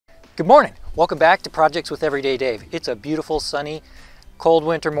Good morning. Welcome back to Projects with Everyday Dave. It's a beautiful, sunny, cold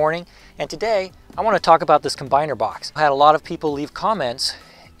winter morning, and today I want to talk about this combiner box. I had a lot of people leave comments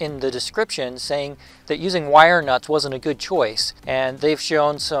in the description saying that using wire nuts wasn't a good choice, and they've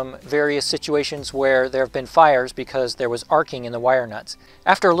shown some various situations where there have been fires because there was arcing in the wire nuts.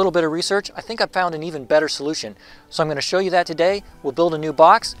 After a little bit of research, I think I found an even better solution. So I'm going to show you that today. We'll build a new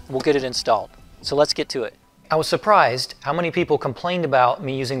box and we'll get it installed. So let's get to it. I was surprised how many people complained about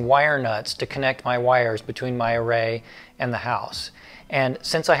me using wire nuts to connect my wires between my array and the house. And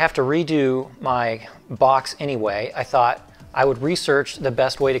since I have to redo my box anyway, I thought I would research the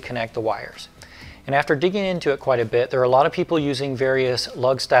best way to connect the wires. And after digging into it quite a bit, there are a lot of people using various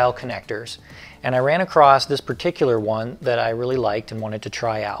lug style connectors. And I ran across this particular one that I really liked and wanted to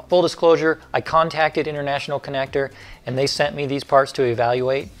try out. Full disclosure, I contacted International Connector and they sent me these parts to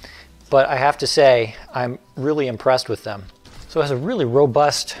evaluate. But I have to say, I'm really impressed with them. So it has a really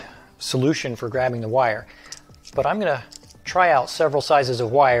robust solution for grabbing the wire. But I'm going to try out several sizes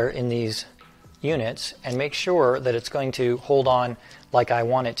of wire in these units and make sure that it's going to hold on like I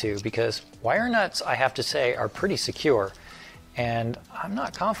want it to, because wire nuts, I have to say, are pretty secure. And I'm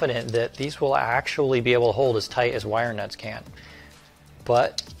not confident that these will actually be able to hold as tight as wire nuts can.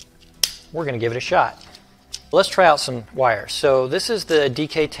 But we're going to give it a shot. Let's try out some wires. So this is the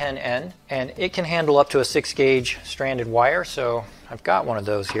DK10N, and it can handle up to a 6-gauge stranded wire, so I've got one of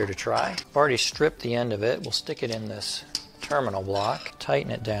those here to try. I've already stripped the end of it. We'll stick it in this terminal block,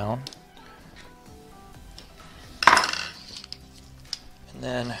 tighten it down, and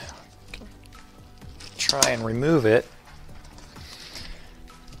then try and remove it.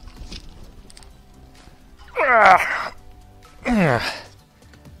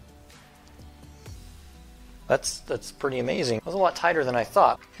 That's pretty amazing. It was a lot tighter than I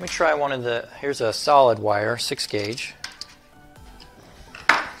thought. Let me try one of the, here's a solid wire, 6-gauge.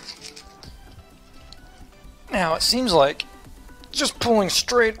 Now it seems like just pulling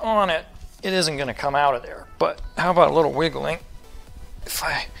straight on it, it isn't going to come out of there. But how about a little wiggling? If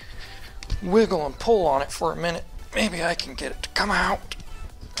I wiggle and pull on it for a minute, maybe I can get it to come out.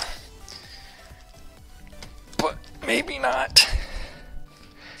 But maybe not.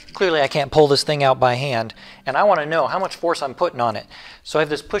 Clearly I can't pull this thing out by hand, and I want to know how much force I'm putting on it. So I have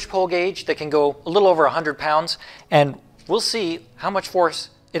this push-pull gauge that can go a little over 100 pounds, and we'll see how much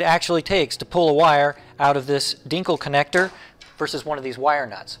force it actually takes to pull a wire out of this Dinkle connector versus one of these wire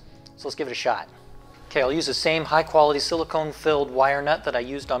nuts. So let's give it a shot. Okay, I'll use the same high-quality silicone-filled wire nut that I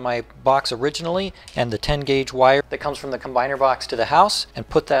used on my box originally, and the 10-gauge wire that comes from the combiner box to the house, and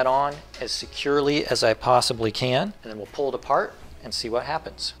put that on as securely as I possibly can, and then we'll pull it apart and see what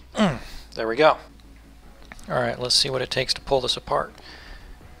happens. There we go. All right, let's see what it takes to pull this apart.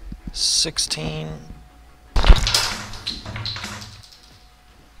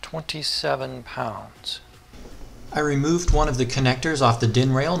 27 pounds. I removed one of the connectors off the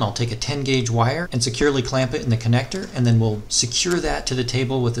DIN rail, and I'll take a 10-gauge wire and securely clamp it in the connector, and then we'll secure that to the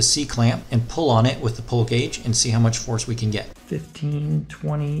table with a C-clamp and pull on it with the pull gauge and see how much force we can get. 15,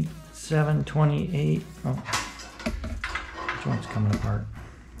 27, 28. Oh, which one's coming apart?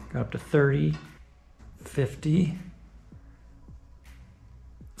 Got up to 30, 50,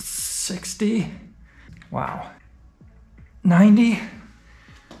 60, wow, 90,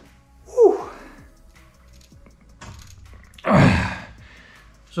 whew.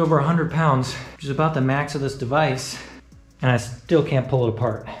 It's over 100 pounds, which is about the max of this device, and I still can't pull it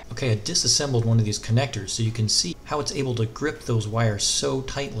apart. Okay, I disassembled one of these connectors so you can see how it's able to grip those wires so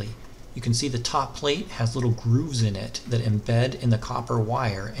tightly. You can see the top plate has little grooves in it that embed in the copper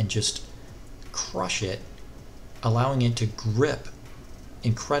wire and just crush it, allowing it to grip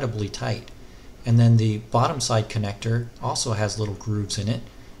incredibly tight. And then the bottom side connector also has little grooves in it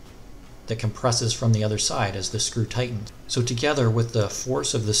that compresses from the other side as the screw tightens. So together with the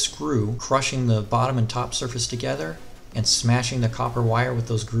force of the screw crushing the bottom and top surface together and smashing the copper wire with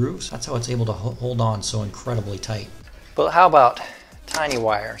those grooves, that's how it's able to hold on so incredibly tight. But how about tiny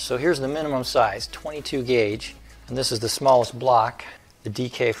wire? So here's the minimum size, 22 gauge, and this is the smallest block, the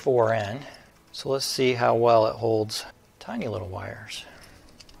DK4N. So let's see how well it holds tiny little wires.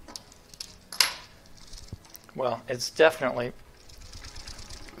 Well, it's definitely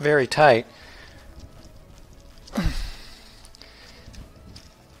very tight.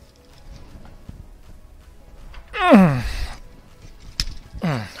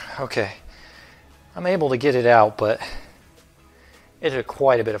 Okay, I'm able to get it out, but it took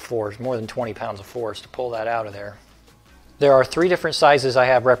quite a bit of force, more than 20 pounds of force to pull that out of there. There are 3 different sizes I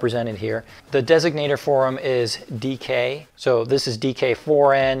have represented here. The designator for them is DK. So this is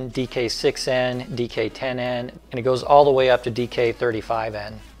DK4N, DK6N, DK10N, and it goes all the way up to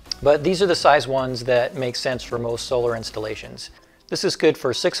DK35N. but these are the size ones that make sense for most solar installations. This is good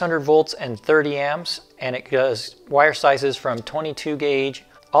for 600 volts and 30 amps, and it does wire sizes from 22 gauge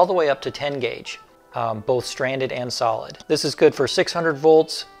all the way up to 10 gauge, both stranded and solid. This is good for 600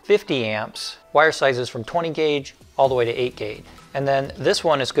 volts, 50 amps, wire sizes from 20 gauge all the way to 8 gauge. And then this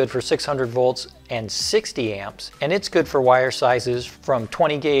one is good for 600 volts and 60 amps, and it's good for wire sizes from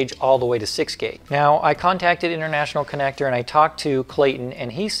 20 gauge all the way to 6 gauge. Now, I contacted International Connector and I talked to Clayton,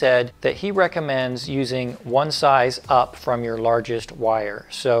 and he said that he recommends using one size up from your largest wire.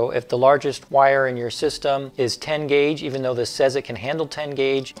 So if the largest wire in your system is 10 gauge, even though this says it can handle 10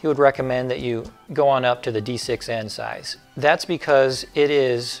 gauge, he would recommend that you go on up to the D6N size. That's because it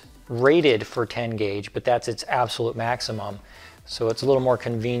is rated for 10 gauge, but that's its absolute maximum. So it's a little more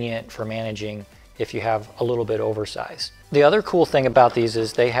convenient for managing if you have a little bit oversized. The other cool thing about these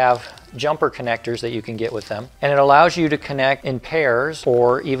is they have jumper connectors that you can get with them, and it allows you to connect in pairs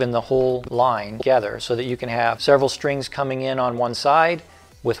or even the whole line together so that you can have several strings coming in on one side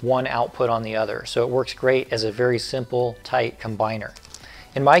with one output on the other. So it works great as a very simple, tight combiner.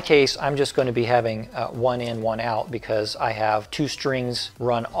 In my case, I'm just going to be having one in, one out because I have 2 strings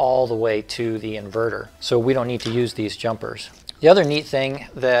run all the way to the inverter. So we don't need to use these jumpers. The other neat thing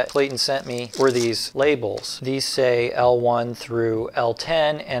that Clayton sent me were these labels. These say L1 through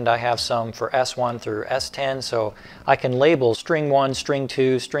L10, and I have some for S1 through S10, so I can label string 1, string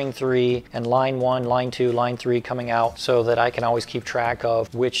 2, string 3, and line 1, line 2, line 3 coming out so that I can always keep track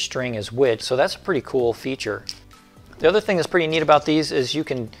of which string is which. So that's a pretty cool feature. The other thing that's pretty neat about these is you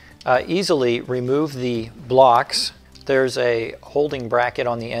can easily remove the blocks. There's a holding bracket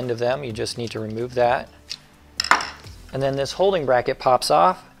on the end of them. You just need to remove that. And then this holding bracket pops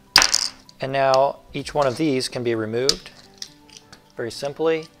off, and now each one of these can be removed very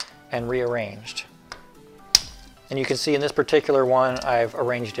simply and rearranged. And you can see in this particular one, I've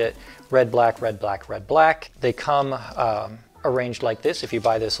arranged it red, black, red, black, red, black. They come arranged like this if you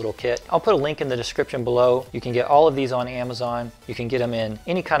buy this little kit. I'll put a link in the description below. You can get all of these on Amazon. You can get them in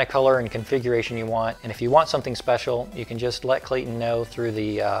any kind of color and configuration you want. And if you want something special, you can just let Clayton know through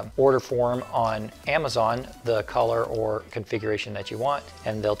the order form on Amazon the color or configuration that you want,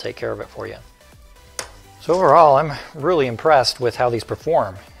 and they'll take care of it for you. So overall, I'm really impressed with how these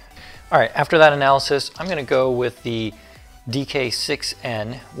perform. All right, after that analysis, I'm gonna go with the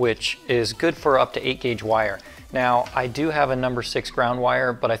DK6N, which is good for up to 8 gauge wire. Now, I do have a number 6 ground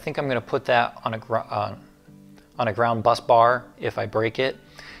wire, but I think I'm going to put that on a ground bus bar if I break it.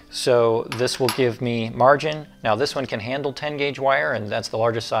 So this will give me margin. Now this one can handle 10 gauge wire, and that's the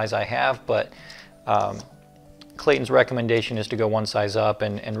largest size I have, but Clayton's recommendation is to go one size up,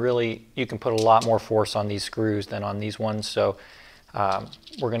 and really you can put a lot more force on these screws than on these ones, so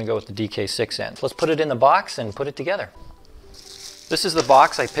we're going to go with the DK6N. Let's put it in the box and put it together. This is the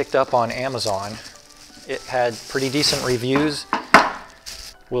box I picked up on Amazon. It had pretty decent reviews.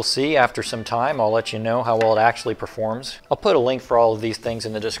 We'll see after some time. I'll let you know how well it actually performs. I'll put a link for all of these things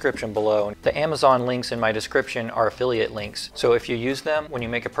in the description below. The Amazon links in my description are affiliate links. So if you use them when you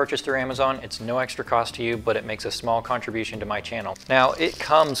make a purchase through Amazon, it's no extra cost to you, but it makes a small contribution to my channel. Now, it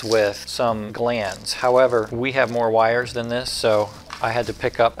comes with some glands. However, we have more wires than this, so I had to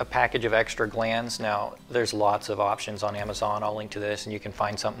pick up a package of extra glands. Now, there's lots of options on Amazon. I'll link to this and you can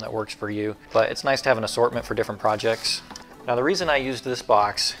find something that works for you. But it's nice to have an assortment for different projects. Now, the reason I used this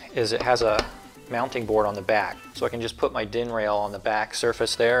box is it has a mounting board on the back. So I can just put my DIN rail on the back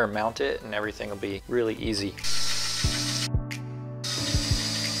surface there and mount it, and everything will be really easy.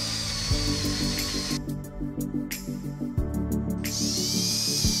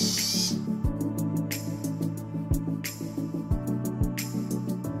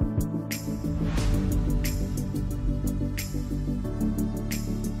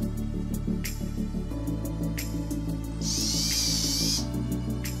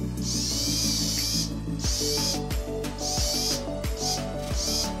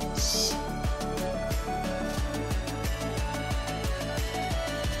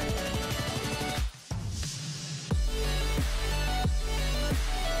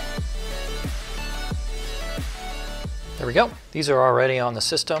 There we go. These are already on the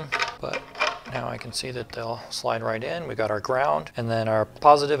system, but now I can see that they'll slide right in. We got our ground, and then our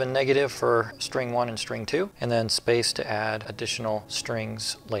positive and negative for string 1 and string 2, and then space to add additional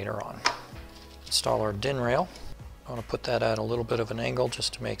strings later on. Install our DIN rail. I want to put that at a little bit of an angle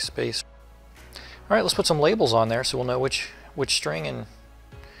just to make space. All right, let's put some labels on there so we'll know which string and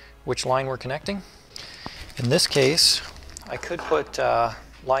which line we're connecting. In this case, I could put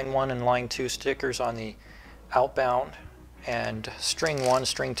line 1 and line 2 stickers on the outbound, and string 1,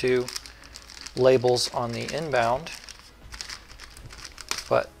 string 2 labels on the inbound,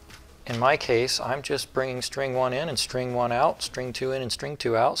 but In my case, I'm just bringing string 1 in and string 1 out, string 2 in and string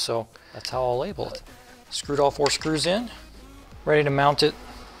 2 out, so that's how I'll label it. Screwed all 4 screws in, ready to mount it.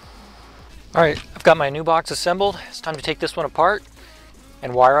 All right, I've got my new box assembled. It's time to take this one apart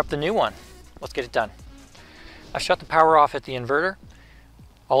and wire up the new one. Let's get it done. I shut the power off at the inverter.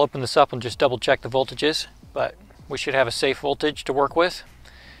 I'll open this up and just double check the voltages, but we should have a safe voltage to work with.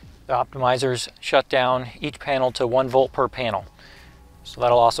 The optimizers shut down each panel to 1 volt per panel. So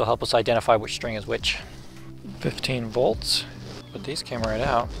that'll also help us identify which string is which. 15 volts, but these came right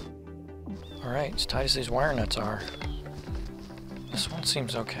out. All right, as tight as these wire nuts are, this one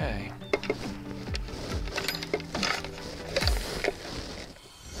seems okay.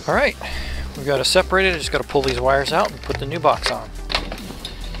 All right, we've got it separated. I just got to pull these wires out and put the new box on.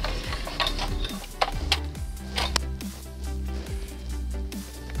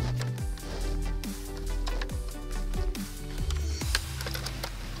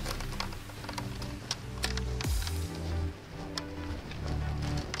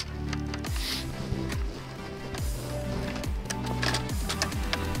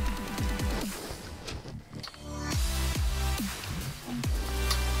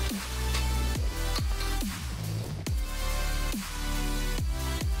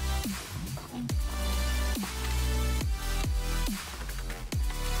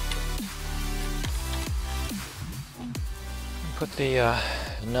 Put the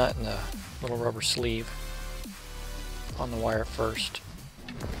nut in the little rubber sleeve on the wire first.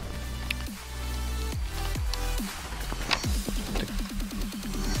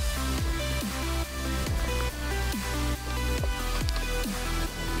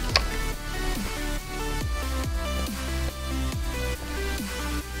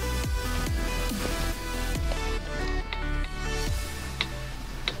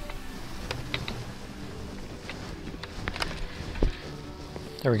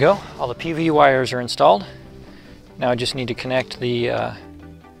 There we go, all the PV wires are installed. Now I just need to connect the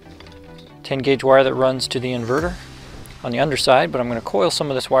 10 gauge wire that runs to the inverter on the underside, but I'm going to coil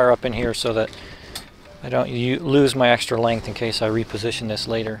some of this wire up in here so that I don't lose my extra length in case I reposition this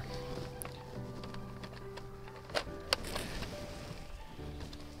later.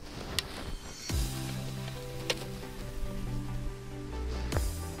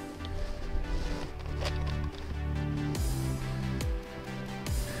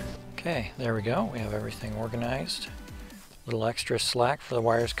 Okay, there we go. We have everything organized. A little extra slack for the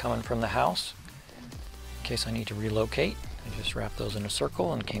wires coming from the house. In case I need to relocate, I just wrapped those in a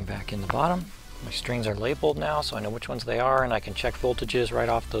circle and came back in the bottom. My strings are labeled now, so I know which ones they are, and I can check voltages right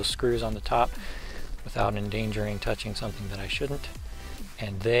off those screws on the top without endangering touching something that I shouldn't.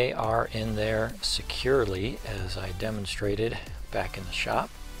 And they are in there securely, as I demonstrated back in the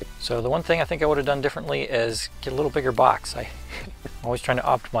shop. So the one thing I think I would have done differently is get a little bigger box. I'm always trying to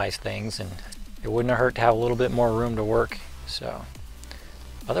optimize things, and it wouldn't have hurt to have a little bit more room to work. So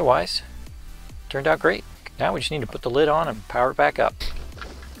otherwise, turned out great. Now we just need to put the lid on and power it back up.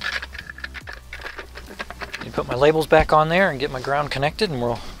 I put my labels back on there and get my ground connected, and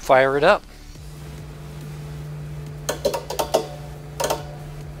we'll fire it up.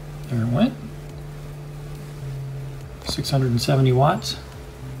 There it went. 670 watts.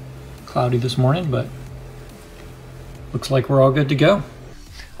 Cloudy this morning, but looks like we're all good to go.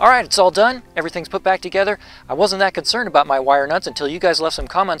 All right, it's all done. Everything's put back together. I wasn't that concerned about my wire nuts until you guys left some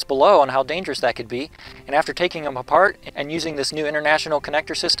comments below on how dangerous that could be. And after taking them apart and using this new international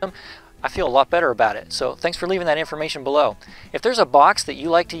connector system, I feel a lot better about it. So thanks for leaving that information below. If there's a box that you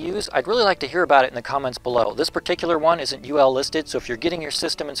like to use, I'd really like to hear about it in the comments below. This particular one isn't UL listed, so if you're getting your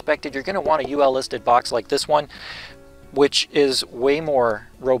system inspected, you're going to want a UL listed box like this one, which is way more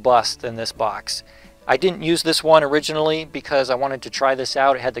robust than this box. I didn't use this one originally because I wanted to try this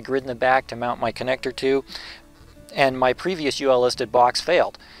out. It had the grid in the back to mount my connector to, and my previous UL listed box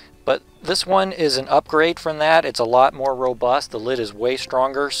failed. But this one is an upgrade from that. It's a lot more robust. The lid is way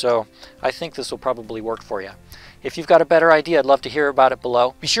stronger, so I think this will probably work for you. If you've got a better idea, I'd love to hear about it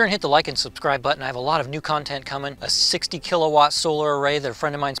below. Be sure and hit the like and subscribe button. I have a lot of new content coming. A 60 kilowatt solar array that a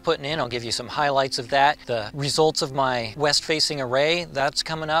friend of mine's putting in. I'll give you some highlights of that. The results of my west-facing array, that's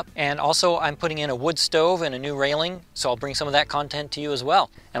coming up. And also I'm putting in a wood stove and a new railing, so I'll bring some of that content to you as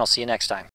well. And I'll see you next time.